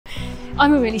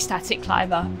I'm a really static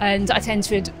climber and I tend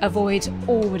to avoid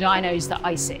all the dynos that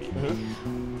I see.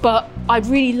 But I'd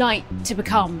really like to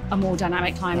become a more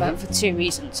dynamic climber for two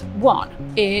reasons. One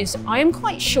is I am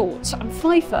quite short, so I'm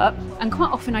 5 foot, and quite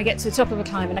often I get to the top of a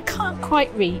climb and I can't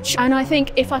quite reach. And I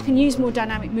think if I can use more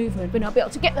dynamic movement, then I'll be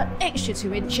able to get that extra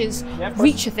 2 inches,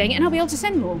 reach a thing, and I'll be able to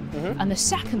send more. And the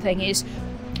second thing is,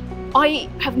 I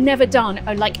have never done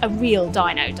a real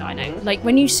dyno. Like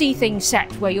when you see things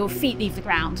set where your feet leave the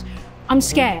ground, I'm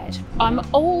scared. I'm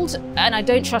old and I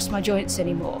don't trust my joints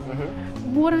anymore.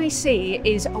 What I see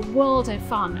is a world of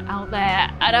fun out there,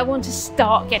 and I want to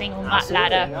start getting on that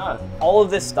ladder. Yeah. All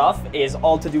of this stuff is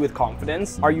all to do with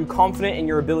confidence. Are you confident in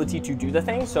your ability to do the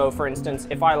thing? So for instance,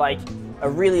 if I like a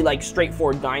really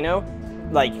straightforward dyno,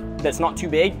 that's not too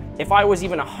big, if I was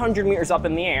even 100 meters up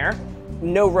in the air,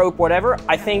 no rope, whatever,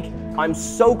 I think I'm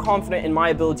so confident in my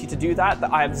ability to do that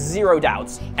I have 0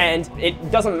 doubts. And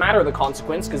it doesn't matter the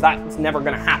consequence, because that's never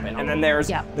gonna happen. And then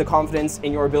there's the confidence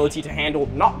in your ability to handle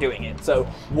not doing it. So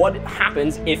what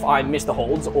happens if I miss the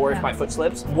holds or if my foot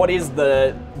slips? What is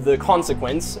the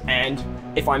consequence? And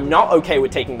if I'm not okay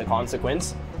with taking the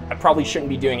consequence, I probably shouldn't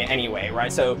be doing it anyway,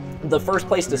 right? So the first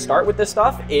place to start with this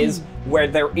stuff is where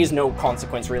there is no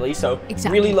consequence really. So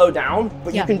really low down,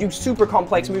 but you can do super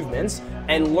complex movements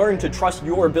and learn to trust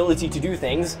your ability to do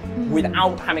things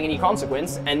without having any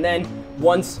consequence. And then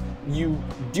once you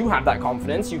do have that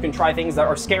confidence, you can try things that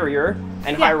are scarier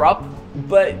and higher up,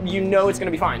 but you know it's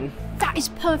gonna be fine. That is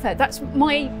perfect. That's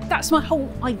my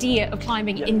whole idea of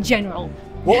climbing in general.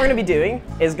 What we're gonna be doing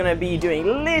is gonna be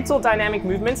doing little dynamic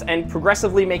movements and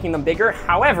progressively making them bigger.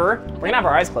 However, we're gonna have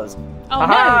our eyes closed. Oh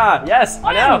no! Yes,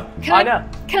 I know, I know.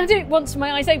 Can I do it once with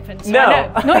my eyes open? So no.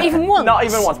 I know? Not even once? Not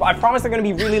even once, but I promise they're gonna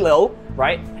be really little,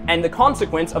 right? And the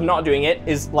consequence of not doing it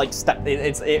is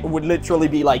it would literally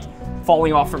be like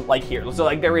falling off from here. So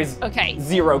there is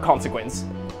 0 consequence.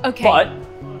 Okay. But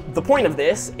the point of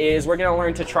this is we're gonna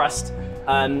learn to trust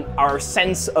our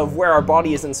sense of where our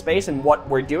body is in space and what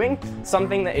we're doing.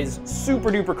 Something that is super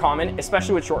duper common,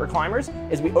 especially with shorter climbers,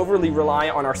 is we overly rely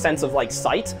on our sense of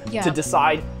sight to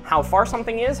decide how far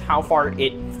something is, how far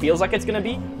it feels like it's gonna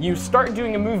be. You start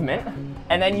doing a movement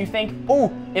and then you think,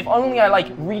 oh, if only I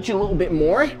reach a little bit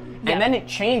more, and then it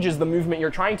changes the movement you're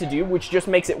trying to do, which just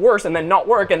makes it worse and then not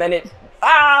work, and then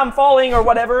I'm falling or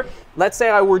whatever. Let's say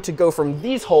I were to go from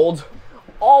these holds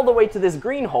all the way to this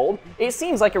green hold. It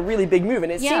seems like a really big move,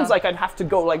 and it seems like I'd have to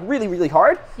go really, really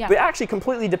hard, but it actually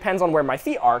completely depends on where my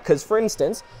feet are. Because for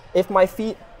instance, if my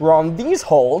feet were on these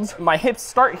holds, my hips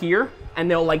start here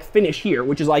and they'll finish here,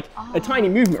 which is a tiny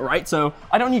movement, right? So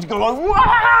I don't need to go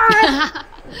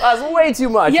that's way too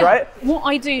much, right? What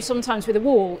I do sometimes with a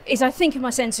wall is I think of my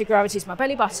center of gravity as my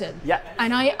belly button.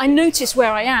 And I notice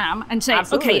where I am and say,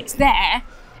 okay, it's there.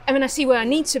 And then I see where I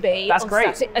need to be. That's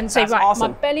great. And say, right, my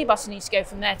belly button needs to go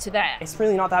from there to there. It's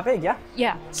really not that big,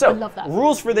 Yeah, so, I love that.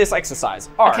 Rules for this exercise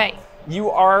are,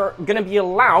 you are gonna be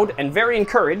allowed and very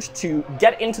encouraged to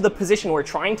get into the position we're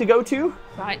trying to go to.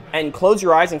 And close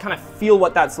your eyes and kind of feel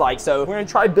what that's like. So we're gonna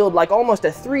try to build almost a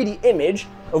 3D image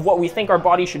of what we think our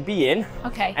body should be in.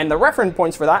 And the reference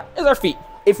points for that is our feet.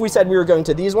 If we said we were going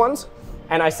to these ones,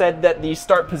 and I said that the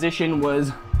start position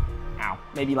was,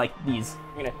 maybe these.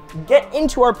 We're gonna get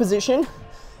into our position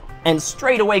and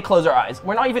straight away close our eyes.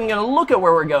 We're not even gonna look at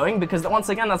where we're going, because once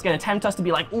again, that's gonna tempt us to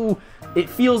be ooh, it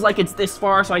feels like it's this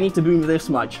far, so I need to move this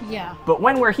much. But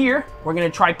when we're here, we're gonna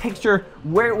try picture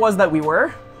where it was that we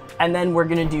were, and then we're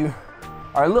gonna do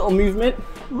our little movement.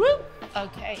 Woo!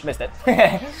 Missed it.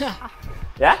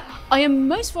 I am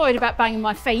most worried about banging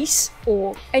my face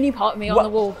or any part of me on the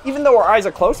wall. Even though our eyes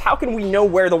are closed, how can we know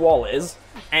where the wall is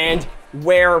and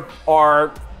where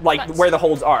our where the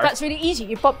holds are? That's really easy.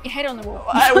 You bump your head on the wall.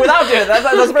 Without doing that,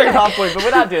 that's a very hard point, but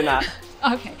without doing that.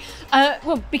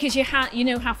 Well, because you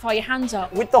know how far your hands are.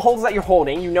 With the holds that you're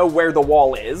holding, you know where the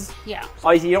wall is.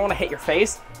 Obviously, you don't want to hit your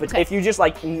face, but if you just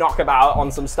knock about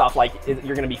on some stuff,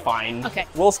 you're gonna be fine.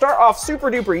 We'll start off super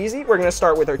duper easy. We're gonna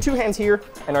start with our 2 hands here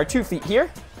and our 2 feet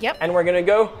here. And we're gonna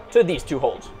go to these 2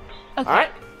 holds. All right?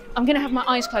 I'm gonna have my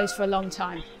eyes closed for a long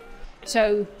time.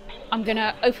 So I'm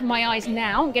gonna open my eyes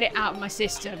now and get it out of my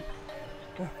system.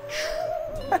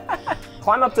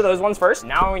 Climb up to those ones first.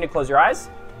 Now I'm gonna close your eyes.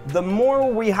 The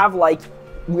more we have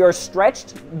we are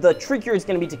stretched, the trickier it's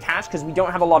gonna be to catch, because we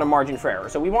don't have a lot of margin for error.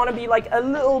 So we wanna be a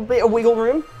little bit of wiggle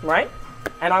room, right?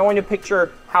 And I want you to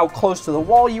picture how close to the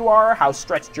wall you are, how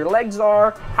stretched your legs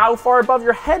are, how far above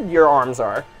your head your arms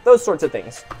are, those sorts of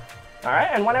things. All right,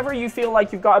 and whenever you feel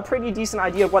like you've got a pretty decent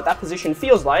idea of what that position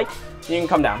feels like, you can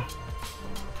come down.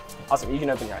 Awesome, you can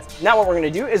open your eyes. Now what we're gonna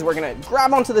do is we're gonna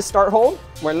grab onto the start hold.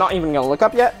 We're not even gonna look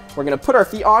up yet. We're gonna put our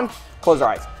feet on, close our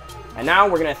eyes. And now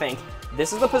we're gonna think,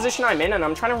 this is the position I'm in, and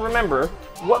I'm trying to remember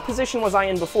what position was I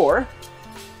in before,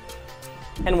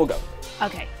 and we'll go.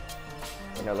 Okay.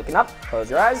 When you're looking up, close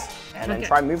your eyes, and then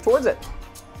try and move towards it.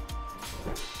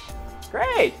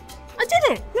 Great. I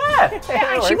did it. Yeah. It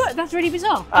actually worked. That's really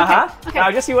bizarre. Okay. Now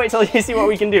just you wait till you see what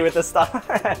we can do with this stuff.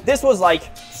 This was like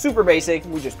super basic.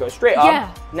 We just go straight up.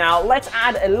 Yeah. Now let's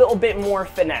add a little bit more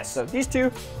finesse. So these two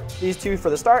for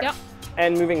the start,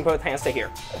 and moving both hands to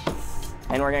here.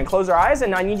 And we're gonna close our eyes,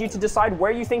 and I need you to decide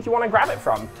where you think you wanna grab it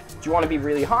from. Do you wanna be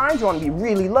really high? Do you wanna be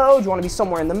really low? Do you wanna be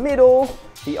somewhere in the middle?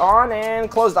 Be on and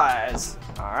closed eyes.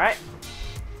 All right.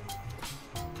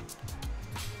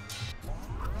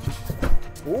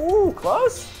 Ooh,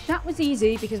 close. That was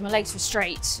easy because my legs were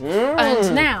straight.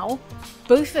 And now,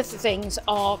 both of the things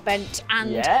are bent,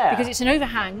 and because it's an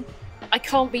overhang, I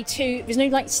can't be too, there's no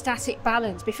like static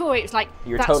balance. Before it was like,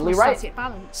 You're that's totally my right. static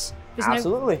balance. There's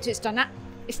Absolutely.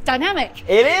 It's dynamic.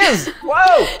 It is.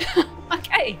 Whoa.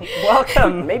 Okay.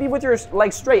 Welcome. Maybe with your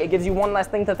legs straight, it gives you one less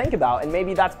thing to think about, and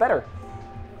maybe that's better.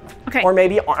 Okay. Or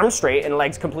maybe arms straight and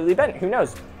legs completely bent. Who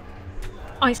knows?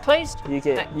 Eyes closed. You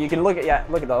can look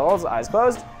at those eyes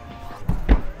closed.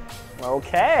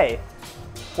 Okay.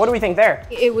 What do we think there?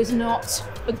 It was not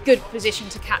a good position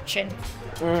to catch in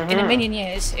a million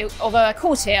years. Although I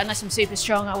caught it, unless I'm super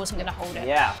strong, I wasn't going to hold it.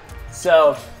 Yeah.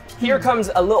 So here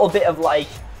comes a little bit of like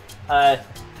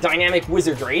dynamic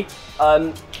wizardry.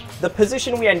 The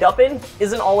position we end up in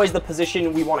isn't always the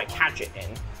position we want to catch it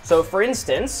in. So for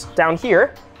instance, down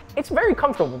here, it's a very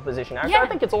comfortable position. Actually, I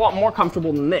think it's a lot more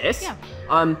comfortable than this.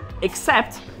 Yeah.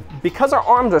 Except because our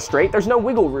arms are straight, there's no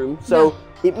wiggle room. So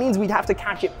it means we'd have to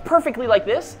catch it perfectly like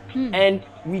this. And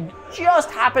we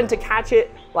just happened to catch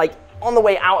it like on the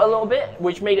way out a little bit,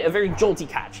 which made it a very jolty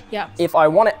catch. Yeah. If I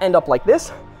want to end up like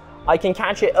this, I can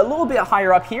catch it a little bit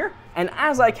higher up here. And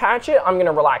as I catch it, I'm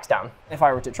gonna relax down. If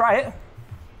I were to try it,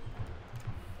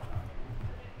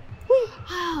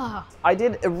 I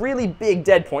did a really big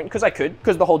dead point, because I could,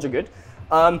 because the holds are good,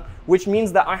 which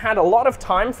means that I had a lot of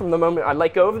time from the moment I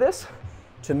let go of this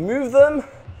to move them,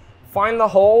 find the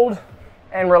hold,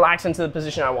 and relax into the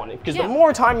position I wanted. Because the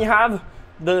more time you have,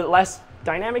 the less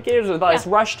dynamic it is, or the less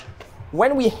rushed.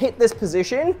 When we hit this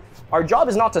position, our job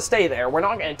is not to stay there. We're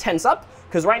not going to tense up,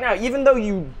 because right now, even though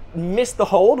you missed the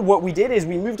hold, what we did is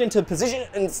we moved into position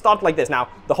and stopped like this. Now,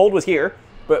 the hold was here,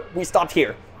 but we stopped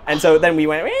here. And so then we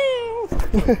went,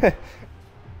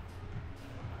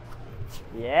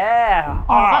 yeah.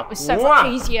 Oh, that was so much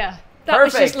easier. That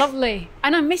Perfect. was just lovely.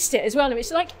 And I missed it as well.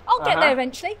 It's like, I'll get there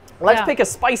eventually. Let's pick a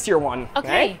spicier one.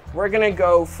 Okay. We're gonna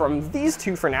go from these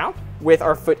two for now, with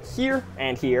our foot here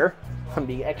and here. I'm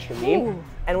being extra mean. Ooh.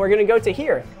 And we're gonna go to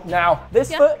here. Now,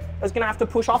 this foot is gonna have to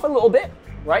push off a little bit,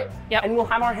 right? Yep. And we'll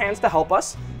have our hands to help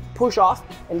us push off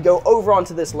and go over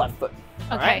onto this left foot.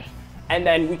 Okay. Right? And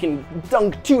then we can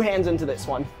dunk 2 hands into this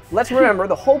one. Let's remember,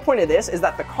 the whole point of this is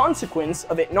that the consequence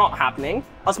of it not happening,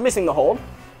 us missing the hold,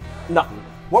 nothing.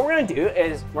 What we're gonna do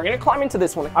is we're gonna climb into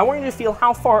this one. I want you to feel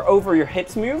how far over your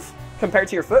hips move compared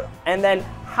to your foot, and then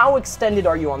how extended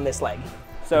are you on this leg?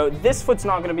 So this foot's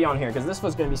not gonna be on here, because this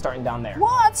foot's gonna be starting down there.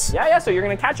 What? Yeah, so you're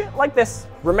gonna catch it like this.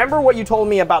 Remember what you told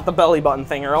me about the belly button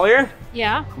thing earlier?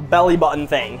 Yeah. Belly button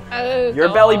thing. Oh, your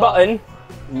belly button,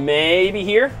 maybe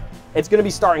here. It's gonna be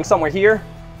starting somewhere here.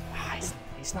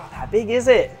 It's not that big, is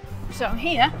it? So I'm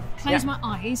here, close my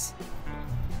eyes.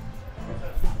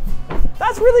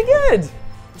 That's really good. Do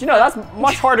you know, that's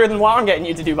much harder than what I'm getting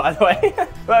you to do, by the way.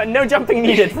 But no jumping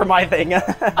needed for my thing.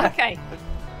 Okay.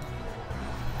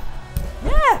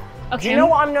 Yeah. Okay. Do you know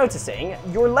what I'm noticing?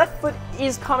 Your left foot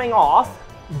is coming off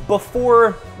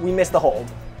before we miss the hold.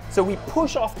 So we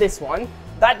push off this one.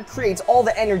 That creates all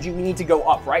the energy we need to go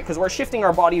up, right? Because we're shifting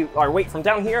our body, our weight from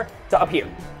down here to up here.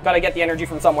 Got to get the energy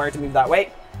from somewhere to move that weight.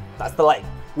 That's the leg.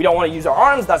 We don't want to use our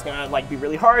arms. That's going to like be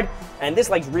really hard. And this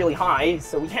leg's really high,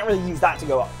 so we can't really use that to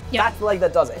go up. Yep. That's the leg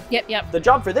that does it. Yep. The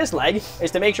job for this leg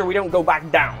is to make sure we don't go back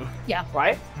down. Yeah.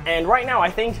 Right? And right now, I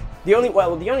think the only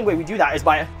way we do that is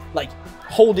by like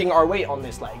holding our weight on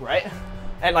this leg, right?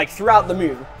 And like throughout the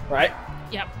move, right?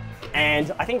 Yep.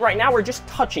 And I think right now we're just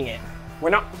touching it. We're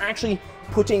not actually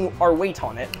putting our weight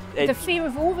on it. The fear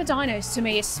of all the dinos to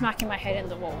me is smacking my head in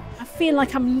the wall. I feel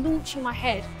like I'm launching my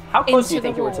head. How close do you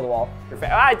think you were to the wall?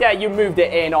 Yeah, you moved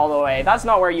it in all the way. That's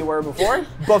not where you were before.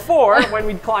 Before, when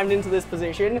we climbed into this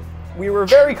position, we were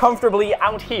very comfortably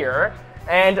out here.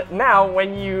 And now,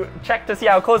 when you check to see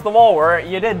how close the wall were,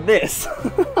 you did this.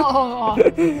 Oh.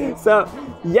 So,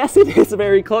 yes, it is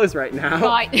very close right now.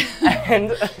 Right.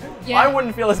 And I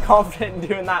wouldn't feel as confident in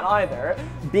doing that either.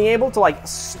 Being able to like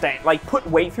put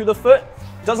weight through the foot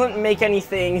doesn't make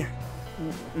anything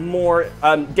more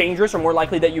dangerous or more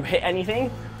likely that you hit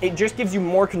anything. It just gives you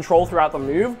more control throughout the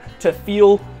move to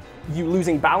feel you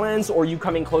losing balance or you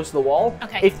coming close to the wall.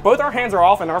 Okay. If both our hands are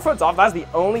off and our foot's off, that's the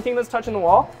only thing that's touching the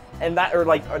wall, and that, or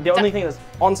like the only thing that's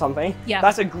on something. Yeah.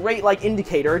 That's a great like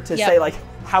indicator to say like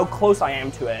how close I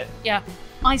am to it. Yeah.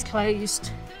 Eyes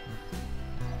closed.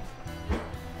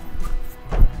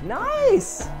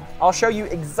 Nice. I'll show you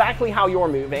exactly how you're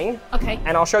moving. Okay.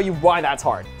 And I'll show you why that's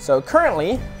hard. So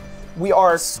currently, we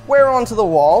are square onto the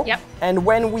wall. Yep. And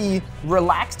when we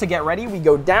relax to get ready, we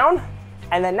go down.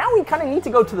 And then now we kind of need to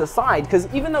go to the side, because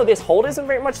even though this hold isn't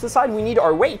very much to the side, we need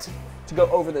our weight to go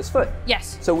over this foot.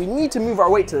 Yes. So we need to move our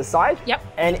weight to the side. Yep.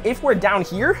 And if we're down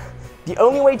here, the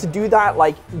only way to do that,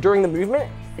 like during the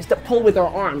movement, is to pull with our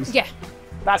arms. Yeah.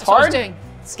 That's what I was hard, doing.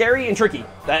 scary, and tricky.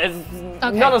 That is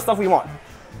none of the stuff we want.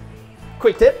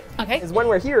 Quick tip is when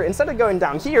we're here, instead of going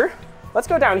down here, let's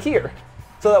go down here.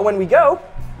 So that when we go,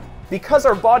 because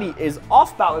our body is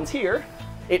off balance here,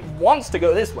 it wants to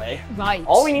go this way. Right.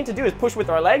 All we need to do is push with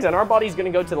our legs and our body's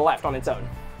gonna go to the left on its own.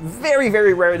 Very,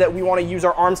 very rare that we wanna use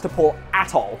our arms to pull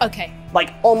at all. Okay.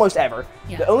 Like almost ever.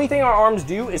 Yeah. The only thing our arms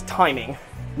do is timing.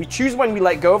 We choose when we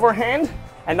let go of our hand,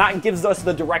 and that gives us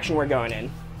the direction we're going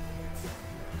in.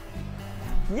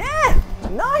 Yeah,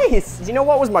 nice. You know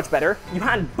what was much better? You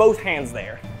had both hands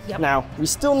there. Yep. Now, we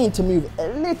still need to move a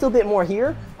little bit more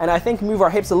here, and I think move our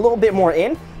hips a little bit more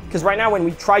in, because right now when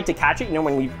we tried to catch it, you know,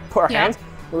 when we put our hands,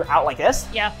 we were out like this.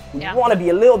 Yeah. We want to be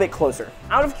a little bit closer.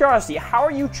 Out of curiosity, how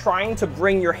are you trying to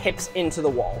bring your hips into the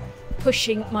wall?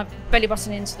 Pushing my belly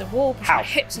button into the wall, pushing How? my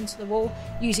hips into the wall,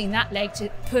 using that leg to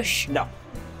push. No.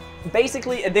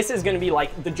 Basically, this is going to be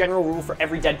like the general rule for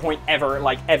every dead point ever,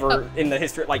 like ever in the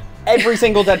history, like every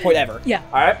single dead point ever. Yeah.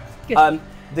 All right. Good.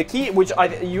 The key, which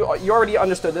you already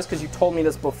understood this because you told me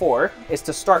this before, is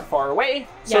to start far away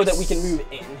so that we can move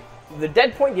in. The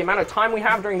dead point, the amount of time we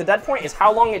have during the dead point is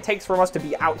how long it takes for us to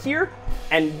be out here.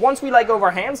 And once we let go of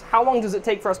our hands, how long does it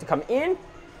take for us to come in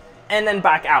and then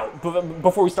back out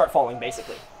before we start falling,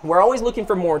 basically. We're always looking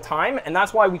for more time, and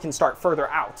that's why we can start further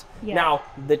out. Yeah. Now,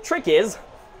 the trick is,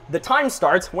 the time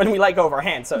starts when we let go of our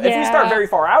hands. So if we start very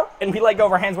far out and we let go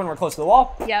of our hands when we're close to the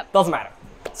wall, doesn't matter.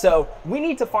 So we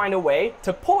need to find a way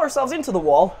to pull ourselves into the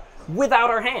wall without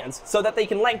our hands so that they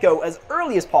can let go as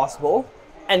early as possible,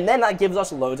 and then that gives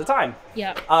us loads of time.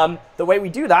 Yeah. The way we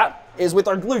do that is with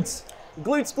our glutes.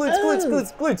 Glutes, glutes, glutes,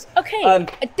 glutes, glutes. Okay,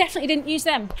 I definitely didn't use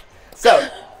them. So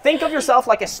think of yourself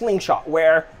like a slingshot,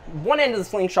 where one end of the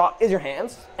slingshot is your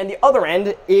hands, and the other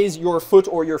end is your foot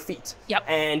or your feet. Yep.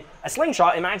 And a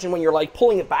slingshot, imagine when you're like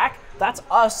pulling it back, that's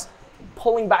us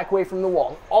pulling back away from the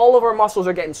wall. All of our muscles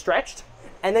are getting stretched,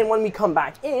 and then when we come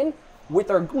back in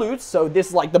with our glutes, so this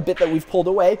is like the bit that we've pulled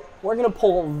away, we're gonna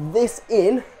pull this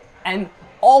in, and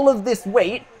all of this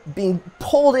weight being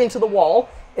pulled into the wall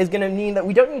is gonna mean that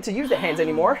we don't need to use the hands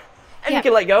anymore, and we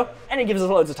can let go, and it gives us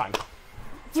loads of time.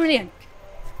 Brilliant.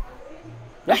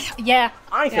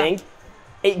 I think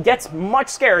it gets much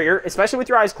scarier, especially with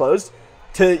your eyes closed,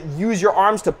 to use your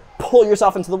arms to pull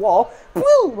yourself into the wall.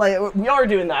 Woo! Like, we are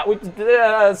doing that, which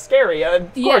is scary,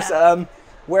 of course.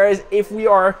 Whereas if we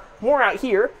are more out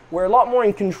here, we're a lot more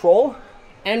in control,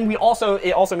 and it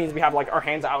also means we have like our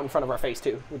hands out in front of our face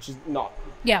too, which is not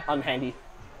unhandy.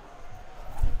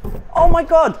 Oh my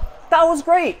god, that was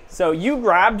great! So you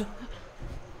grabbed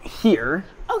here.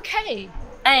 Okay.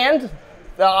 And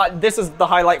this is the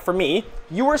highlight for me.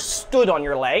 You were stood on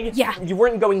your leg. Yeah. You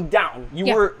weren't going down.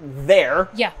 You were there.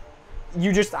 Yeah.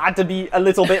 You just had to be a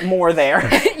little bit more there.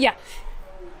 Yeah.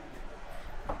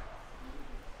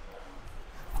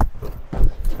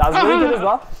 That was really good as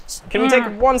well. Can we take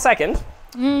 1 second?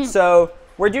 So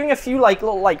we're doing a few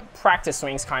little practice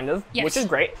swings, kind of, which is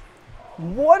great.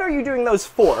 What are you doing those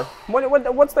for?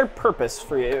 What's their purpose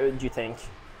for you, do you think?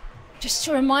 Just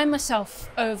to remind myself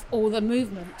of all the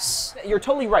movements. You're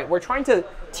totally right. We're trying to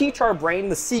teach our brain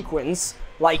the sequence,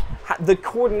 like the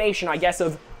coordination, I guess,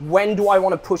 of when do I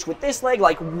want to push with this leg,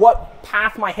 like what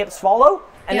path my hips follow,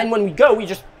 and then when we go, we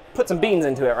just put some beans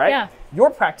into it, right? Yeah. Your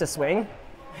practice swing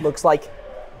looks like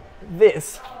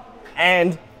this.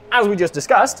 And as we just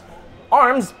discussed,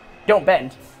 arms don't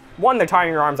bend. One, they're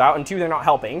tiring your arms out, and two, they're not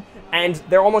helping. And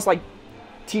they're almost like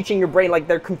teaching your brain, like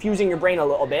they're confusing your brain a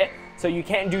little bit. So you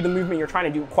can't do the movement you're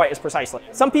trying to do quite as precisely.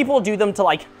 Some people do them to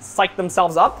like psych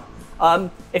themselves up.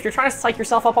 If you're trying to psych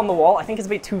yourself up on the wall, I think it's a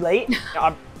bit too late.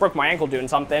 I broke my ankle doing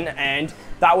something, and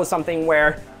that was something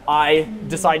where I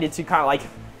decided to kind of like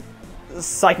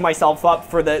psych myself up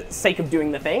for the sake of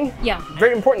doing the thing. Yeah.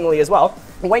 Very importantly as well,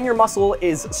 when your muscle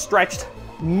is stretched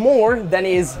more than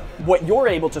is what you're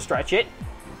able to stretch it,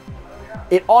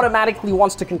 it automatically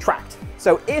wants to contract.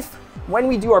 So if when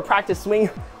we do our practice swing,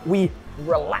 we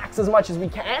relax as much as we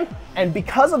can. And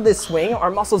because of this swing,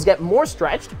 our muscles get more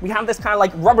stretched. We have this kind of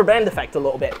like rubber band effect a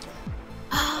little bit.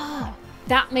 Ah,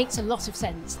 that makes a lot of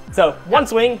sense. So one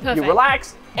swing, you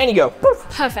relax, and you go. Poof.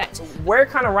 Perfect. We're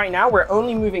kind of right now, we're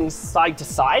only moving side to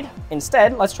side.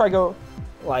 Instead, let's try go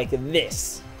like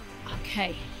this.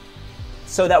 Okay.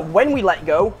 So that when we let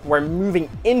go, we're moving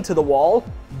into the wall,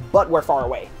 but we're far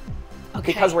away.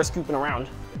 Okay. Because we're scooping around.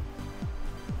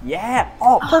 Yeah.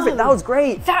 Oh, perfect. That was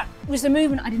great. That was the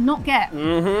movement I did not get.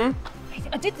 Mm-hmm.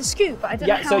 I did the scoop, but I don't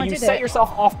know how I did it. Yeah, so you set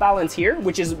yourself off balance here,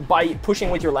 which is by pushing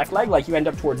with your left leg, like you end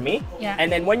up towards me. Yeah.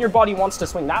 And then when your body wants to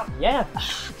swing that,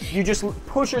 you just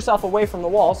push yourself away from the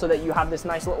wall so that you have this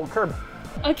nice little curb.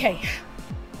 Okay.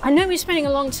 I know we're spending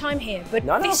a long time here, but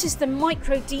this is the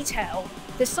micro detail.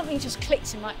 There's something just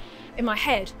clicks in my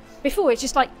head. Before it's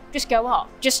just like, just go up,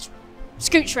 just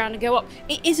scooch around and go up.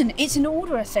 It isn't, it's an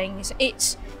order of things.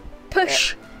 It's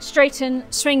push, straighten,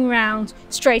 swing round,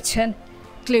 straighten,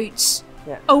 glutes.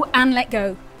 Yeah. Oh, and let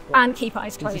go, and keep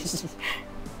eyes closed.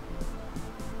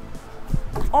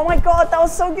 Oh my God, that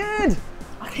was so good.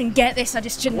 I can get this, I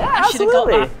just shouldn't, I should have got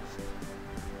that.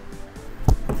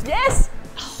 Yes,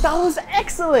 that was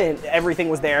excellent. Everything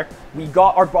was there. We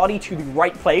got our body to the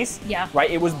right place. Yeah.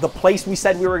 Right, it was the place we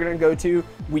said we were gonna go to.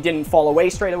 We didn't fall away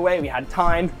straight away, we had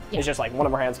time. Yeah. It's just like one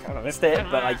of our hands kind of missed it,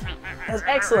 but like, it was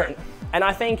excellent. And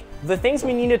I think the things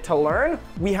we needed to learn,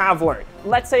 we have learned.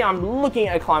 Let's say I'm looking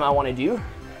at a climb I want to do.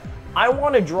 I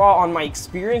want to draw on my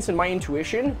experience and my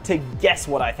intuition to guess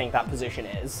what I think that position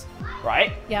is,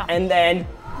 right? Yeah. And then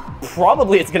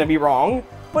probably it's going to be wrong,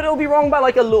 but it'll be wrong by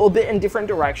like a little bit in different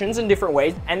directions, in different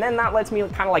ways. And then that lets me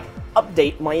kind of like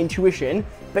update my intuition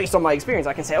based on my experience.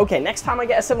 I can say, okay, next time I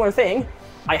get a similar thing,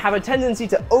 I have a tendency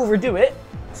to overdo it.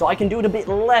 So I can do it a bit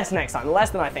less next time, less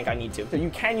than I think I need to. So you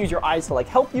can use your eyes to like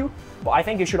help you, but I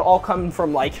think it should all come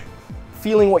from like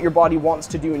feeling what your body wants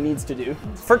to do and needs to do.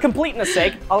 For completeness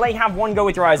sake, I'll let you have one go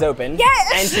with your eyes open.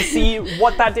 Yes! And to see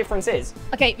what that difference is.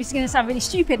 Okay, this is gonna sound really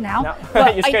stupid now. No,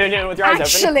 you're scared of doing it with your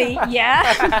eyes open. Actually,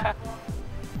 yeah.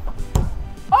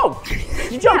 Oh,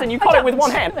 you jumped and you caught it with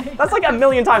one hand. That's like a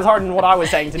million times harder than what I was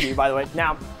saying to do, by the way.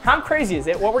 Now, how crazy is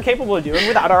it what we're capable of doing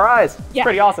without our eyes? Yeah.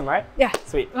 Pretty awesome, right? Yeah.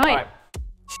 Sweet. Right. All right.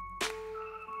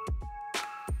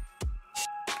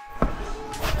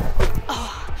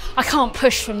 I can't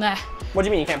push from there. What do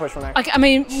you mean you can't push from there? I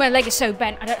mean, my leg is so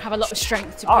bent, I don't have a lot of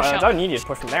strength to push up. I don't need you to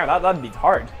push from there. That'd be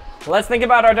hard. Let's think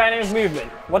about our dynamic movement.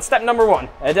 What's step number one?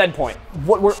 A dead point.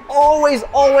 What we're always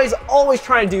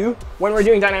trying to do when we're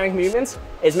doing dynamic movements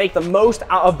is make the most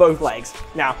out of both legs.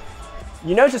 Now,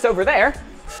 you noticed over there,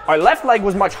 our left leg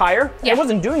was much higher. Yeah. It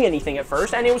wasn't doing anything at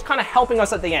first, and it was kind of helping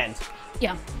us at the end.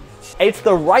 Yeah. It's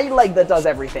the right leg that does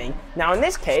everything. Now, in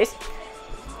this case,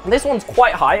 this one's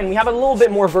quite high, and we have a little bit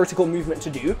more vertical movement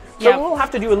to do. So we'll have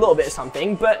to do a little bit of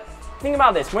something, but think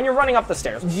about this. When you're running up the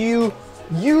stairs, you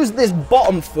use this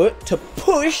bottom foot to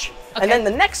push, and then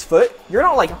the next foot, you're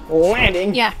not like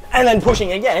landing and then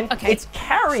pushing again. It's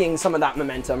carrying some of that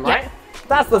momentum, right?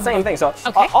 That's the same thing. So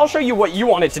I'll show you what you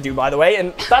wanted to do, by the way,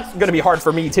 and that's gonna be hard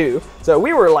for me too. So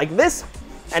we were like this,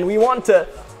 and we want to,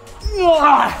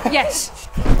 yes.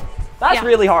 That's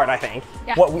really hard, I think.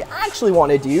 What we actually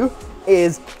want to do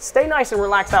is stay nice and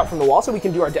relaxed out from the wall so we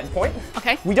can do our dead point.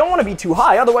 Okay. We don't want to be too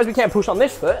high, otherwise we can't push on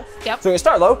this foot. Yep. So we're gonna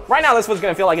start low. Right now this foot's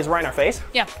gonna feel like it's right in our face.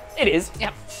 Yeah. It is.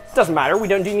 Yep. Doesn't matter, we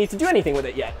don't need to do anything with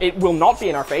it yet. It will not be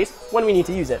in our face when we need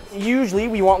to use it. Usually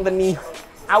we want the knee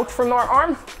out from our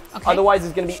arm. Okay. Otherwise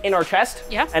it's gonna be in our chest.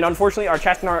 Yeah. And unfortunately our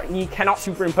chest and our knee cannot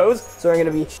superimpose. So we're gonna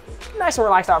be nice and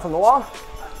relaxed out from the wall.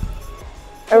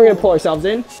 And we're gonna pull ourselves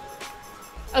in.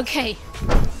 Okay.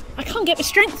 I can't get the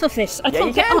strength of this. I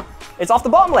can't get up. It's off the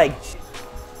bottom leg.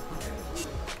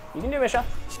 You can do it, Misha.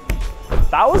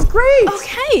 That was great.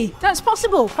 Okay, that's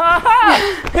possible.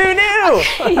 Ha! Who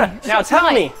knew? Okay, now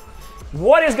tell me,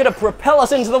 what is going to propel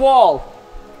us into the wall?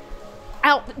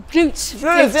 Out, glutes.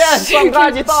 Glutes, yes, I'm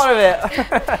glad you thought of it.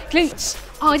 Glutes.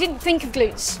 Oh, I didn't think of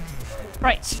glutes.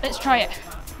 Right, let's try it.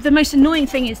 The most annoying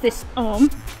thing is this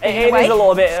arm. It is a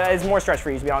little bit, it's more stretch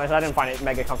for you, to be honest. I didn't find it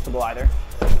mega comfortable either.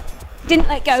 Didn't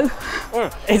let go.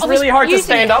 It's really hard to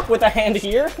stand up with a hand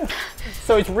here.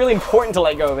 So it's really important to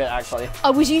let go of it, actually.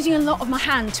 I was using a lot of my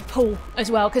hand to pull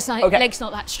as well, because my leg's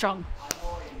not that strong.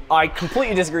 I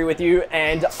completely disagree with you,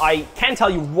 and I can tell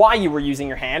you why you were using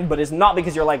your hand, but it's not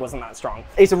because your leg wasn't that strong.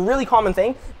 It's a really common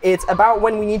thing. It's about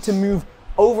when we need to move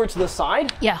over to the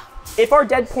side. Yeah. If our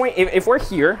dead point, if we're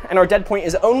here and our dead point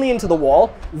is only into the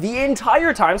wall the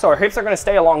entire time, so our hips are going to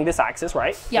stay along this axis,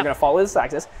 right? Yeah. They're going to follow this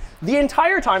axis. The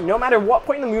entire time, no matter what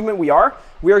point in the movement we are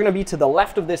going to be to the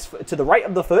left of this, to the right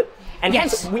of the foot. And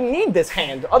hence, we need this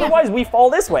hand. Otherwise, we fall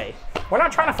this way. We're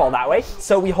not trying to fall that way,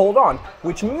 so we hold on,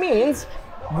 which means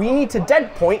we need to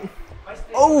dead point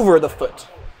over the foot.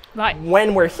 Right.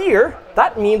 When we're here,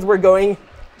 that means we're going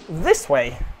this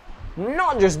way,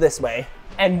 not just this way.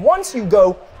 And once you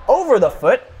go over the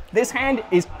foot, this hand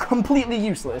is completely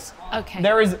useless. Okay.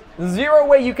 There is zero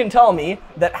way you can tell me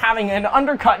that having an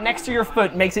undercut next to your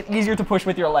foot makes it easier to push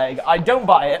with your leg. I don't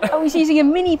buy it. I was using a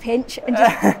mini pinch and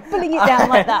just pulling it down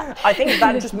like that. I think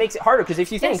that just makes it harder, because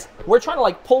if you think we're trying to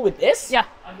like pull with this,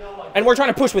 and we're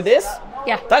trying to push with this,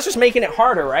 that's just making it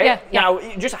harder, right? Now,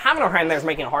 just having our hand there is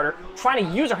making it harder. Trying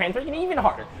to use our hand is making it even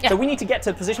harder. So we need to get to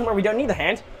a position where we don't need the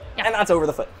hand, and that's over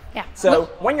the foot. So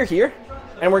when you're here,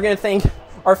 and we're gonna think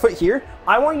our foot here,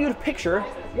 I want you to picture,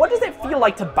 what does it feel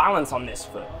like to balance on this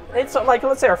foot? It's like,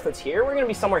 let's say our foot's here, we're gonna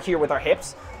be somewhere here with our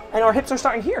hips, and our hips are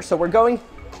starting here, so we're going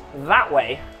that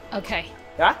way. Okay.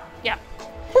 Yeah? Yeah.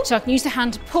 So I can use the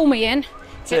hand to pull me in.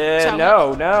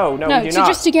 No, we do not.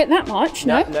 Just to get that much,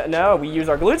 No, we use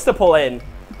our glutes to pull in.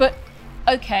 But,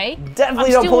 okay.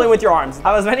 Definitely don't pull in with your arms.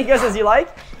 Have as many goes as you like,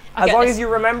 as long as you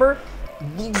remember,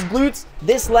 these glutes,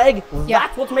 this leg,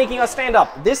 that's what's making us stand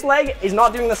up. This leg is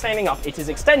not doing the standing up. It is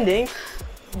extending,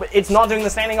 but it's not doing the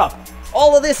standing up.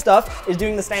 All of this stuff is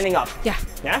doing the standing up. Yeah?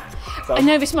 So. I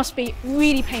know this must be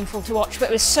really painful to watch, but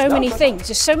there's so many things,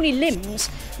 there's so many limbs,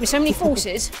 with so many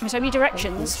forces, with so many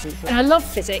directions, and I love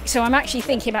physics, so I'm actually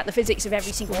thinking about the physics of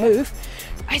every single move.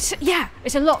 It's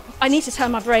a lot. I need to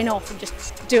turn my brain off and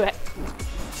just do it.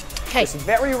 Okay. Just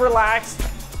very relaxed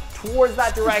towards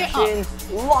that direction,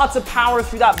 lots of power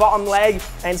through that bottom leg,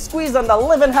 and squeeze on the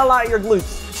living hell out of your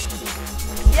glutes.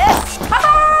 Yes!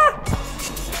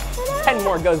 10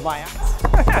 more goes by.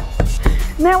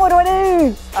 Now what do I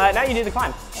do? Now you do the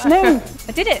climb. No,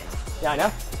 I did it. Yeah, I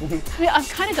know. I've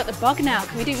kind of got the bug now.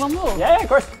 Can we do one more? Yeah, of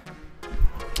course.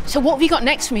 So what have you got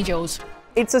next for me, Jules?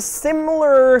 It's a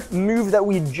similar move that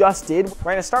we just did.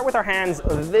 We're gonna start with our hands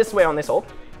this way on this hole.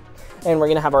 And we're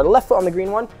gonna have our left foot on the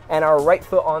green one and our right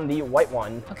foot on the white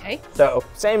one. Okay. So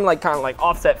same kind of like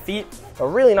offset feet. A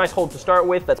really nice hold to start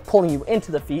with that's pulling you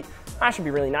into the feet. That should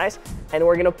be really nice. And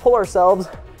we're gonna pull ourselves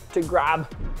to grab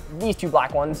these two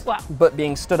black ones, but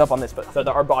being stood up on this foot, so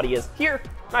that our body is here,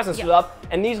 nice and stood up.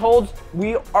 And these holds,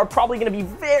 we are probably gonna be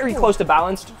very close to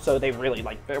balanced, so they really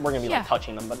we're gonna be like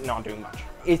touching them, but not doing much.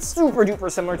 It's super duper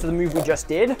similar to the move we just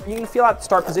did. You can feel that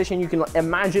start position, you can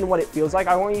imagine what it feels like.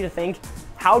 I want you to think,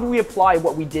 how do we apply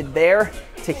what we did there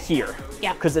to here?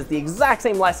 Yeah. Because it's the exact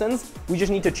same lessons, we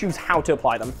just need to choose how to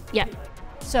apply them. Yeah.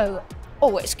 So,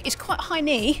 it's quite high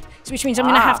knee, which means I'm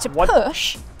gonna have to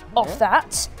push off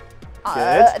that.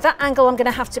 That angle, I'm going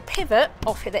to have to pivot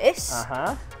off of this.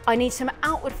 I need some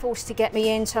outward force to get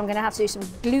me in, so I'm going to have to do some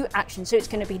glute action. So it's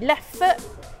going to be left foot,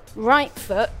 right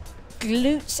foot,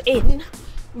 glutes in.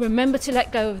 Remember to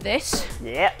let go of this.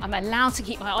 Yeah. I'm allowed to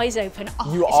keep my eyes open.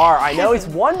 Oh, you are. I know, it's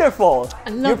wonderful. I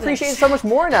love You appreciate it so much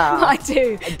more now. I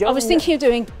do. I was thinking of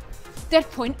doing dead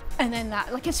point and then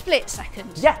that, like a split second.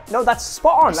 Yeah, no, that's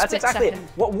spot on. That's exactly it.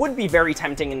 What would be very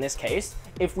tempting in this case,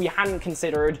 if we hadn't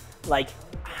considered,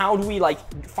 how do we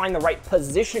find the right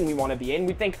position we want to be in?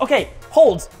 We'd think, okay,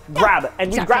 holds, grab,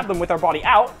 and we grab them with our body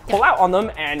out, pull out on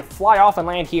them, and fly off and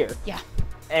land here. Yeah.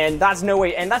 And that's no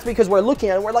way, and that's because we're looking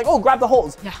at it, we're like, oh, grab the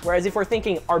holds. Yeah. Whereas if we're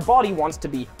thinking our body wants to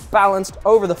be balanced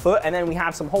over the foot, and then we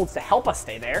have some holds to help us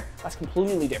stay there, that's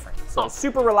completely different. So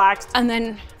super relaxed. And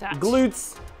then that.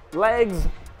 Glutes, legs,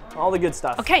 all the good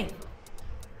stuff. Okay.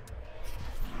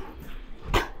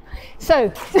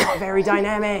 So. Not very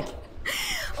dynamic.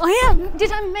 I am.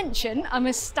 Did I mention I'm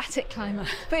a static climber?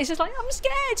 But it's just like, I'm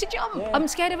scared to jump. Yeah. I'm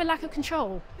scared of a lack of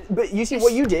control. But you see,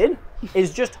 what you did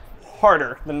is just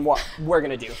harder than what we're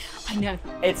gonna do. I know.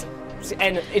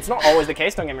 And it's not always the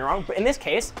case, don't get me wrong, but in this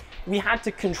case, we had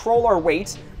to control our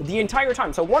weight the entire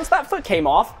time. So once that foot came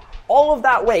off, all of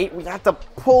that weight, we had to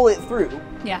pull it through.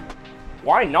 Yeah.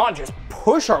 Why not just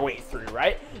push our way through,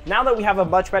 right? Now that we have a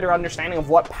much better understanding of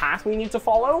what path we need to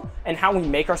follow and how we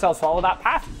make ourselves follow that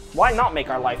path, why not make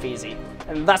our life easy?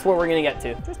 And that's what we're gonna get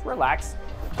to. Just relax.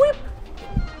 Whip.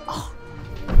 Oh.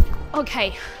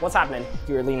 Okay. What's happening?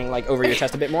 You're leaning over your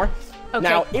chest a bit more. Okay.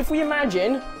 Now, if we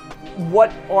imagine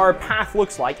what our path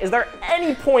looks like, is there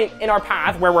any point in our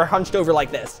path where we're hunched over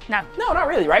like this? No. No, not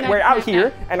really, right? No, we're out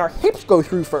here and our hips go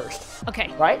through first.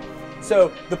 Okay. Right?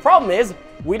 So the problem is,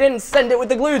 we didn't send it with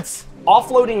the glutes.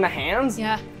 offloading the hands,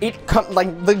 it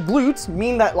like the glutes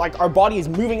mean that like our body is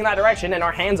moving in that direction and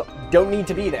our hands don't need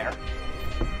to be there.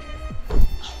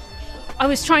 I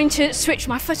was trying to switch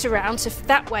my foot around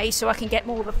that way so I can get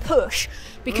more of a push,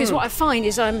 because what I find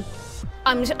is I'm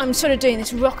sort of doing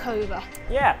this rock over.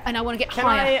 Yeah. And I want to get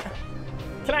higher.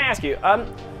 Can I ask you,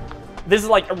 this is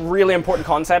like a really important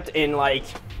concept in like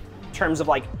terms of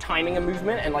like timing a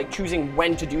movement and like choosing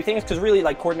when to do things, because really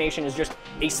like coordination is just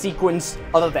a sequence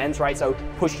of events, right? So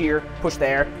push here, push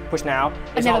there, push now.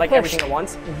 It's not like everything at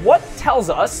once. What tells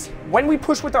us when we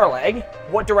push with our leg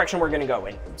what direction we're going to go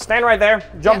in? Stand right there,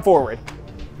 jump forward.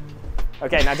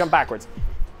 Okay, now jump backwards.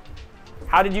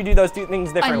 How did you do those two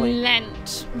things differently? I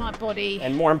leant my body.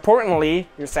 And more importantly,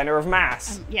 your center of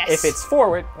mass. Yes. If it's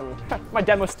forward, my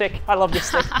demo stick, I love this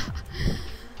stick.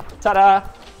 Ta-da!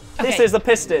 This is the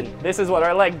piston. This is what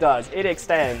our leg does. It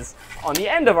extends. On the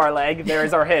end of our leg, there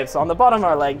is our hips. On the bottom of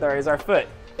our leg, there is our foot.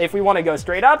 If we want to go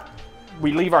straight up,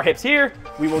 we leave our hips here,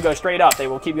 we will go straight up. They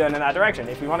will keep going in that direction.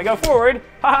 If we want to go forward,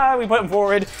 we put them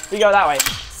forward, we go that way.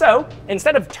 So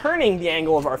instead of turning the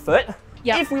angle of our foot,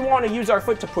 if we want to use our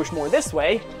foot to push more this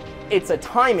way, it's a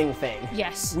timing thing.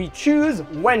 Yes. We choose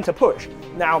when to push.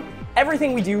 Now,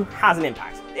 everything we do has an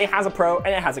impact. It has a pro and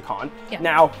it has a con.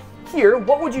 Now, here,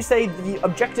 what would you say the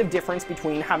objective difference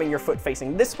between having your foot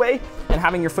facing this way and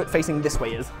having your foot facing this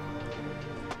way is?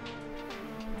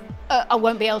 I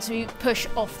won't be able to push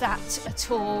off that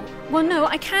at all. Well, no,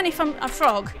 I can if I'm a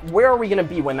frog. Where are we going to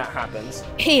be when that happens?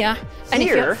 Here. And if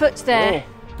your foot's there,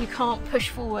 you can't push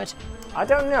forward. I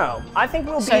don't know. I think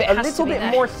we'll be a little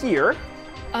bit more here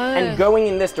and going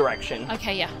in this direction.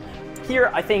 Okay, yeah.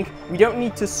 Here, I think we don't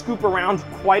need to scoop around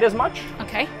quite as much.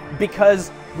 Okay.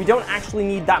 Because we don't actually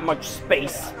need that much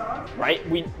space, right?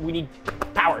 We need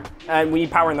power, and we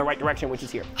need power in the right direction, which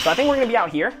is here. So I think we're gonna be out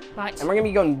here, and we're gonna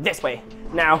be going this way.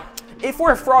 Now, if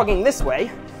we're frogging this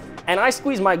way, and I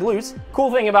squeeze my glutes,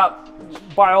 cool thing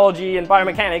about biology and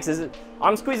biomechanics is that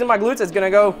I'm squeezing my glutes, it's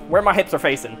gonna go where my hips are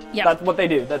facing. Yep. That's what they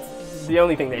do. That's the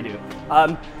only thing they do,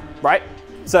 right?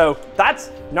 So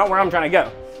that's not where I'm trying to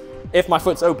go. If my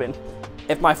foot's open.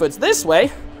 If my foot's this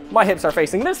way, my hips are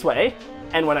facing this way,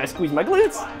 and when I squeeze my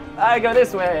glutes, I go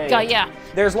this way. Yeah.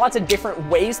 There's lots of different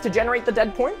ways to generate the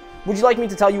dead point. Would you like me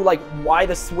to tell you like why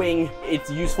the swing it's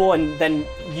useful, and then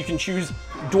you can choose,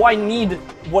 do I need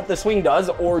what the swing does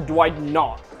or do I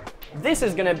not? This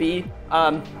is gonna be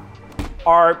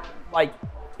our like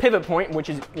pivot point, which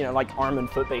is, you know, like arm and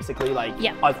foot basically, like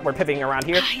we're pivoting around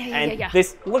here.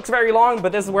 This looks very long,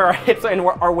 but this is where our hips and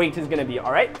where our weight is gonna be,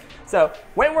 all right? So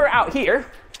when we're out here,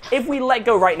 if we let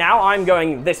go right now, I'm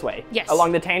going this way,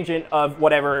 along the tangent of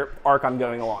whatever arc I'm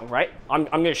going along, right? I'm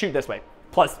gonna shoot this way,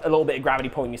 plus a little bit of gravity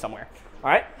pulling me somewhere,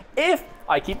 all right? If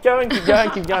I keep going, keep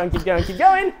going, keep going, keep going, keep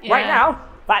going, right now,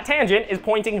 that tangent is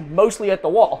pointing mostly at the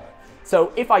wall.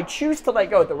 So if I choose to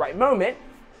let go at the right moment,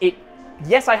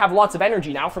 yes, I have lots of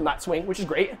energy now from that swing, which is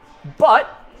great,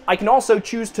 but I can also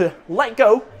choose to let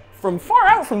go from far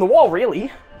out from the wall,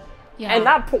 really, and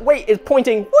that weight is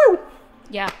pointing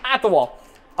at the wall.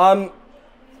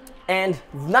 And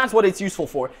that's what it's useful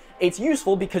for. It's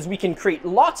useful because we can create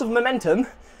lots of momentum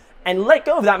and let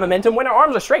go of that momentum when our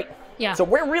arms are straight. So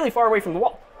we're really far away from the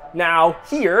wall. Now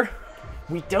here,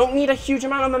 we don't need a huge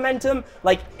amount of momentum.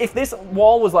 Like if this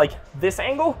wall was like this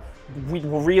angle, we'd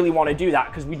really want to do that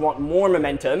because we'd want more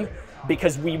momentum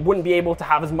because we wouldn't be able to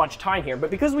have as much time here. But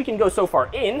because we can go so far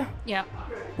in,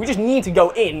 we just need to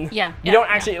go in. We don't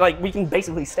actually, like, we can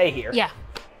basically stay here.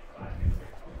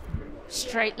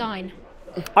 Straight line.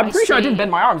 I'm pretty sure I didn't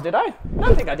bend my arms, did I? I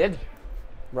don't think I did.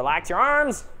 Relax your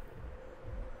arms.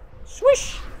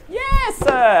 Swish. Yes,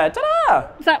 ta-da!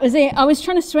 That was it. I was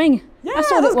trying to swing. Yeah,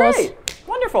 that's all that's it was. Great.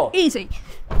 Wonderful. Easy.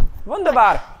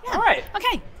 Wunderbar. All right.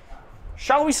 Okay.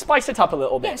 Shall we spice it up a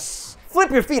little bit? Yes. Flip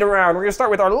your feet around. We're gonna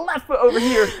start with our left foot over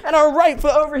here and our right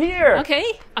foot over here.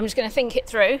 Okay, I'm just gonna think it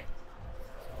through.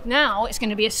 Now it's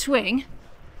gonna be a swing.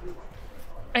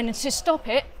 And to stop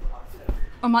it,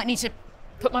 I might need to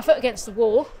put my foot against the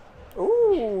wall.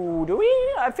 Ooh, do we?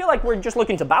 I feel like we're just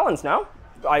looking to balance now.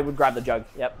 I would grab the jug,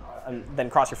 and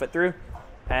then cross your foot through,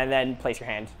 and then place your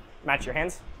hand. Match your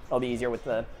hands. It'll be easier with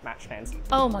the matched hands.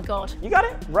 Oh my God. You got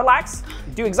it. Relax.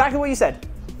 Do exactly what you said.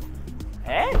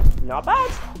 Eh? Not bad.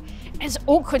 It's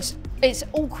awkward. It's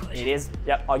awkward. It is.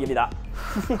 Yep, I'll give you that.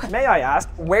 May I ask,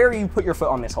 where you put your foot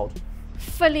on this hold?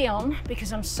 Fully on,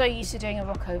 because I'm so used to doing a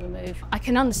rock over move. I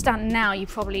can understand now you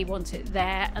probably want it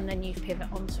there and then you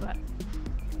pivot onto it.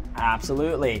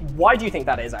 Absolutely. Why do you think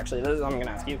that is, actually? This is what I'm going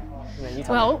to ask you. And then you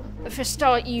tell me. For a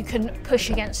start, you can push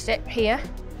against it here.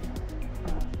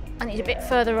 I need a bit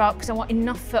further up because I want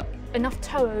enough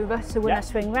toe over so when I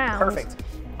swing round,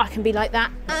 I can be like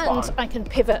that, and I can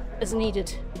pivot as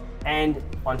needed. And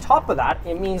on top of that,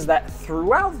 it means that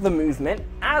throughout the movement,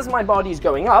 as my body's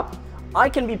going up, I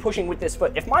can be pushing with this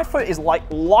foot. If my foot is like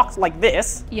locked like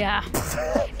this, yeah,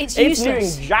 it's doing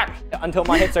jack until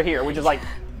my hips are here, which is like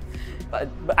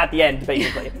at the end,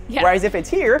 basically. Yeah. Whereas if it's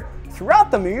here, throughout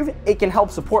the move, it can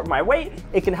help support my weight.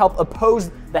 It can help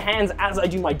oppose the hands as I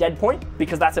do my dead point,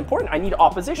 because that's important. I need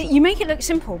opposition. You make it look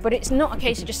simple, but it's not a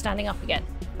case of just standing up again.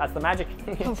 That's the magic.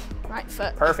 Right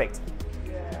foot. Perfect.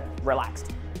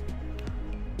 Relaxed.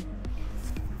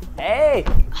 Hey,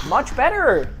 much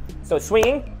better. So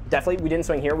swinging, definitely, we didn't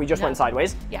swing here. We just went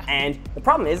sideways. Yeah. And the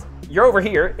problem is, you're over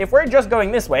here. If we're just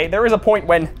going this way, there is a point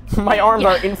when my arms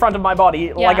are in front of my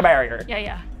body like a barrier.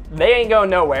 Yeah. They ain't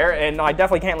going nowhere, and I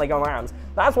definitely can't let go of my arms.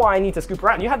 That's why I need to scoop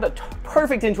around. You had the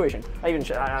perfect intuition. I don't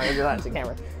do that to the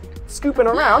camera. Scooping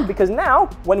around, because now,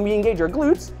 when we engage our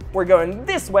glutes, we're going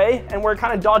this way, and we're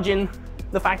kind of dodging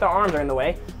the fact that our arms are in the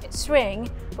way. It's swing,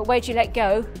 but where do you let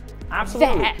go?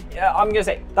 Absolutely. There. Yeah, I'm gonna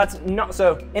say, that's not,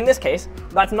 so in this case,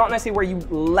 that's not necessarily where you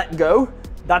let go,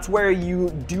 that's where you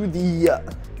do the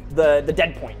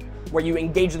dead point, where you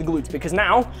engage the glutes, because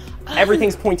now,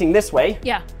 everything's pointing this way.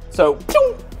 Yeah. So,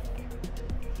 pew!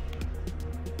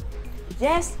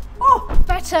 Yes. Oh,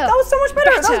 better. That was so much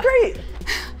better. That was great.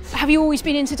 Have you always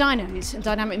been into dynos and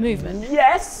dynamic movement?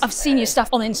 Yes. I've seen your stuff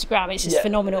on Instagram. It's just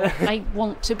phenomenal. I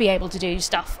want to be able to do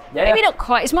stuff. Yeah. Maybe not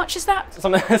quite as much as that.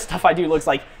 Some of the stuff I do looks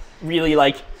like really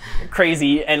like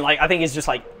crazy, and like I think it's just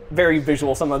like very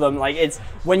visual. Some of them, like it's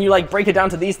when you like break it down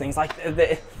to these things, like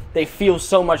they feel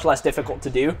so much less difficult to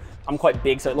do. I'm quite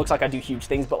big, so it looks like I do huge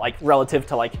things, but like relative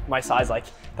to like my size, like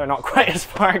they're not quite as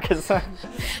far. Because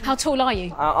how tall are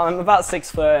you? I'm about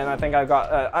 6 foot, and I think I've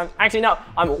got. I'm actually no,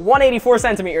 I'm 184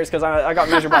 centimeters because I got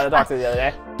measured by the doctor the other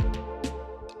day.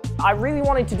 I really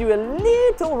wanted to do a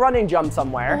little running jump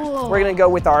somewhere. Oh. We're gonna go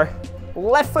with our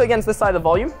left foot against the side of the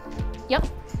volume. Yep.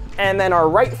 And then our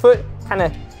right foot kind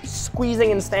of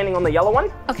squeezing and standing on the yellow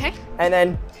one. Okay. And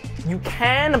then you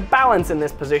can balance in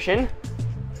this position.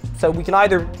 So we can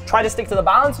either try to stick to the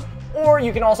balance, or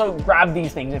you can also grab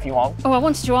these things if you want. Oh, I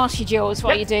wanted to ask you, Jules,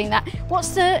 while you're doing that.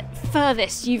 What's the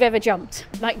furthest you've ever jumped?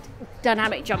 Like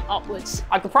dynamic jump upwards?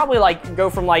 I could probably like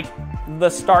go from like the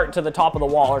start to the top of the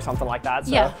wall or something like that.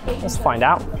 So yeah. Let's find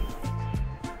out.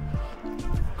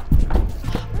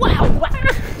 Wow.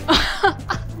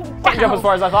 Can't jump as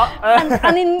far as I thought.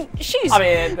 And in shoes. I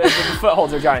mean, the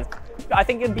footholds are giant. I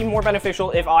think it'd be more beneficial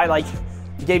if I like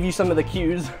gave you some of the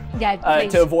cues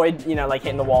to avoid, you know, like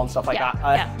hitting the wall and stuff like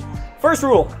that. First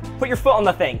rule, put your foot on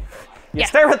the thing. You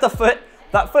stare at the foot.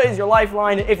 That foot is your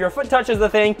lifeline. If your foot touches the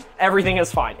thing, everything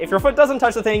is fine. If your foot doesn't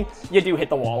touch the thing, you do hit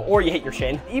the wall or you hit your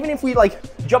shin. Even if we like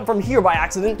jump from here by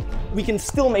accident, we can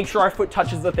still make sure our foot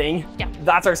touches the thing. Yeah.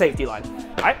 That's our safety line.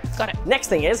 All right? Got it. Next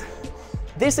thing is,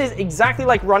 this is exactly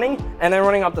like running and then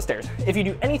running up the stairs. If you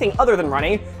do anything other than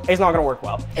running, it's not gonna work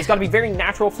well. It's gotta be very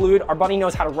natural, fluid. Our body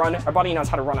knows how to run. Our body knows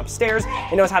how to run upstairs.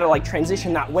 It knows how to like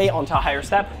transition that way onto a higher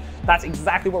step. That's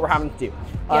exactly what we're having to do.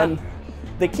 Yeah.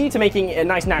 The key to making a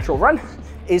nice natural run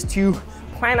is to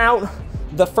plan out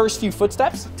the first few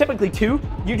footsteps, typically 2.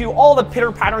 You do all the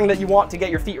pitter pattering that you want to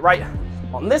get your feet right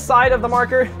on this side of the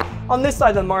marker. On this side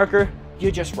of the marker,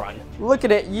 you just run. Look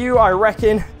at it, I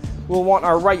reckon, we'll want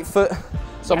our right foot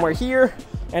somewhere here,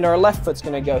 and our left foot's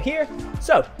gonna go here.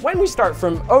 So when we start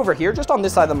from over here, just on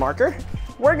this side of the marker,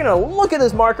 we're gonna look at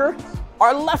this marker.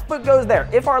 Our left foot goes there.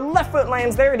 If our left foot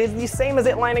lands there, it is the same as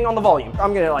it landing on the volume.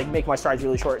 I'm gonna like make my strides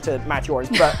really short to match yours,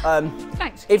 but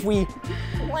Thanks. If we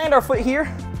land our foot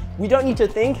here, we don't need to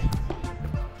think,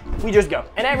 we just go.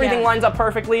 And everything lines up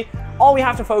perfectly. All we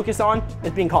have to focus on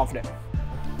is being confident.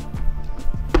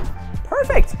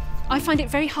 Perfect. I find it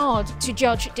very hard to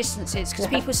judge distances because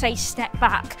people say step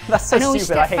back. That's so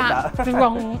stupid, I hate that. The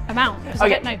wrong amount.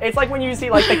 Okay, it's like when you see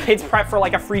like the kids prep for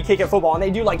like a free kick at football and they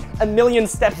do like 1,000,000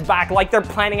 steps back, like they're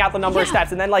planning out the number of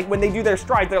steps, and then like when they do their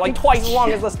strides, they're like twice as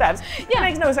long as the steps. It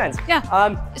makes no sense.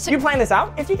 So you plan this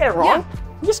out. If you get it wrong,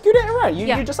 you just scoot it around.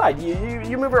 You decide.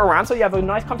 You move it around so you have a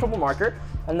nice comfortable marker.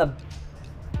 And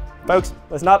folks,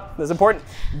 listen up, this is important.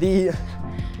 The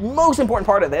most important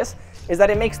part of this is that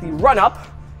it makes the run up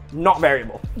not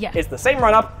variable. It's the same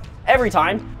run up every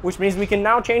time, which means we can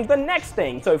now change the next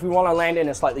thing. So if we want to land in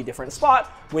a slightly different spot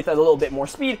with a little bit more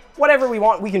speed, whatever we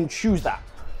want, we can choose that.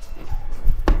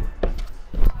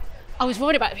 I was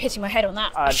worried about hitting my head on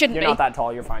that. I shouldn't be. You're not that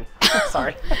tall, you're fine.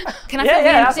 Sorry. Can I put you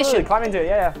in absolutely. position? Climb into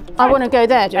it, I want to go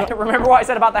there, Joe. Remember what I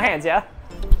said about the hands, yeah?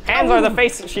 Hands are the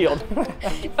face shield.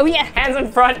 Oh yeah. Hands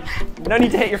in front, no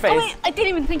need to hit your face. Oh wait, I didn't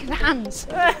even think of the hands.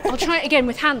 I'll try it again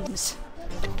with hands.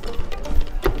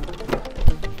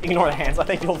 ignore the hands. I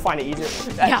think you'll find it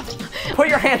easier. Yeah. Put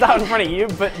your hands out in front of you,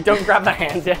 but don't grab the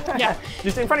hands. Yeah.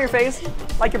 Just in front of your face,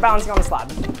 like you're balancing on the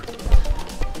slab.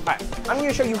 All right, I'm going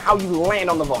to show you how you land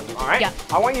on the volume, all right? Yeah.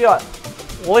 I want you to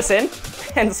listen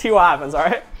and see what happens, all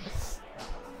right?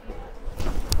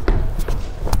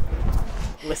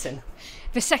 Listen.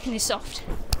 The second is soft.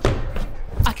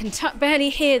 I can barely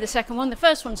hear the second one. The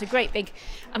first one's a great big,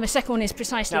 and the second one is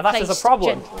precisely Now that's placed just a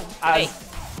problem. gently. As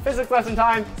physics lesson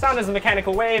time, sound is a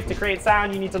mechanical wave. To create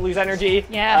sound, you need to lose energy.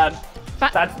 Yeah.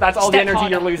 That's all the energy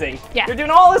harder. you're losing. Yeah. You're doing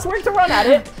all this work to run at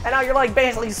it, and now you're like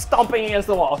basically stomping against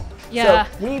the wall. Yeah.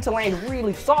 So we need to land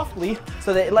really softly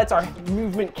so that it lets our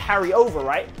movement carry over,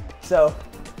 right? So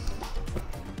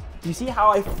you see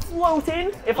how I float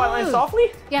in if I land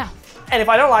softly? Yeah. And if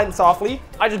I don't land softly,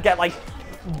 I just get like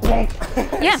bonk,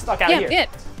 Yeah. stuck out here. Yeah.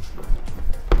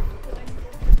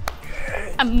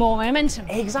 And more momentum.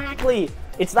 Exactly.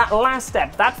 It's that last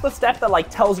step. That's the step that like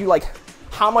tells you like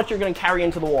how much you're going to carry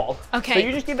into the wall. Okay. So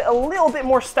you just give it a little bit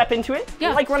more step into it,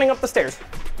 like running up the stairs.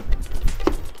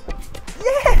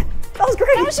 Yeah, that was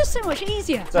great. That was just so much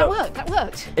easier. So, that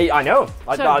worked. I know.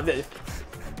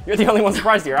 You're the only one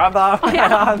surprised here.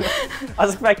 I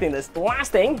was expecting this. The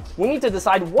last thing, we need to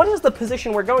decide what is the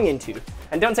position we're going into.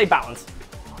 And don't say balance.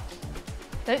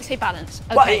 Don't say balance.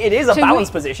 Okay. Well, it is a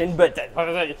balance position, but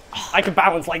I could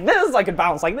balance like this, I could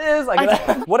balance like this.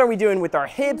 What are we doing with our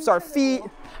hips, our feet?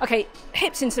 Okay,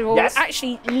 hips into the wall. Yes.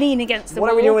 Actually lean against the wall.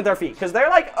 What are we doing with our feet? Because they're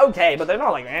like, okay, but they're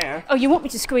not like, eh. Oh, you want me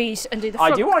to squeeze and do the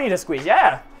front? I do want you to squeeze,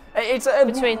 yeah. It's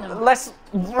between them. Less,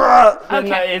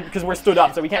 because we're stood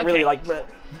up, so we can't really like,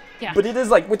 yeah. But it is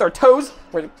like with our toes,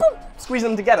 we're like, boop, squeeze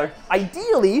them together.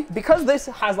 Ideally, because this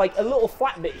has like a little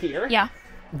flat bit here,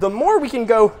 the more we can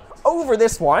go over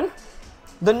this one,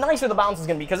 the nicer the balance is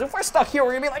gonna be. Because if we're stuck here,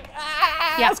 we're gonna be like,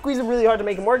 squeezing really hard to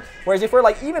make them work. Whereas if we're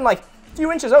like even like a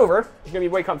few inches over, it's gonna be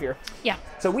way comfier. Yeah.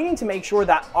 So we need to make sure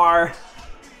that our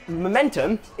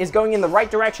momentum is going in the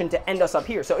right direction to end us up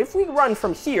here. So if we run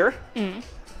from here,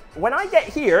 when I get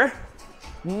here,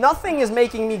 nothing is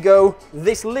making me go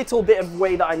this little bit of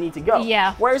way that I need to go.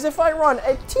 Yeah. Whereas if I run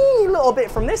a teeny little bit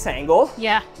from this angle,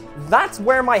 that's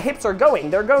where my hips are going.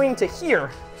 They're going to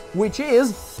here, which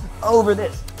is over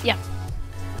this. Yeah.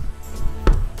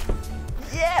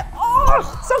 Yeah.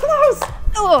 Oh, so close.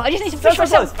 Oh, I just need to push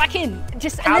myself back in.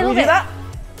 Just a little bit. How do you do that?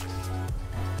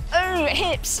 Oh,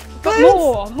 hips. But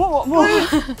more.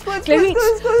 Glutes. Oh, I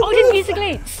didn't use the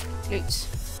glutes. Glutes.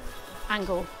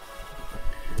 Angle.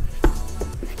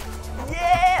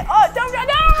 Yeah! Oh, don't go!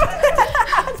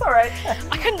 No! It's all right.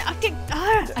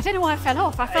 I don't know why I fell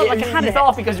off. I felt like I had it. You fell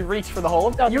off because you reached for the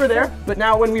hold. You were there, but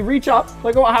now when we reach up,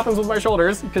 look at what happens with my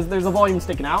shoulders because there's a volume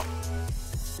sticking out.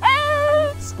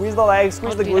 Squeeze the legs,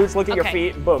 squeeze the glutes, look at your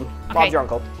feet, boom. Bob's your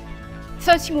uncle.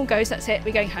 30 more goes, that's it.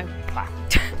 We're going home.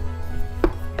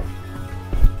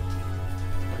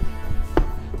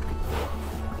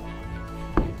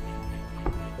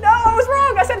 No, I was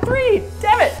wrong. I said 3.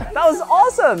 Damn it. That was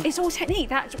awesome. It's all technique.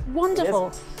 That's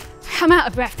wonderful. I'm out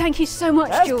of breath. Thank you so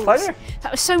much, Jules. Pleasure.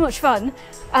 That was so much fun.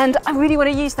 And I really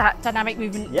want to use that dynamic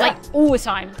movement like all the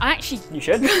time. I actually You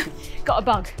should. got a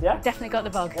bug. Yeah. Definitely got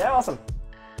the bug. Yeah, awesome.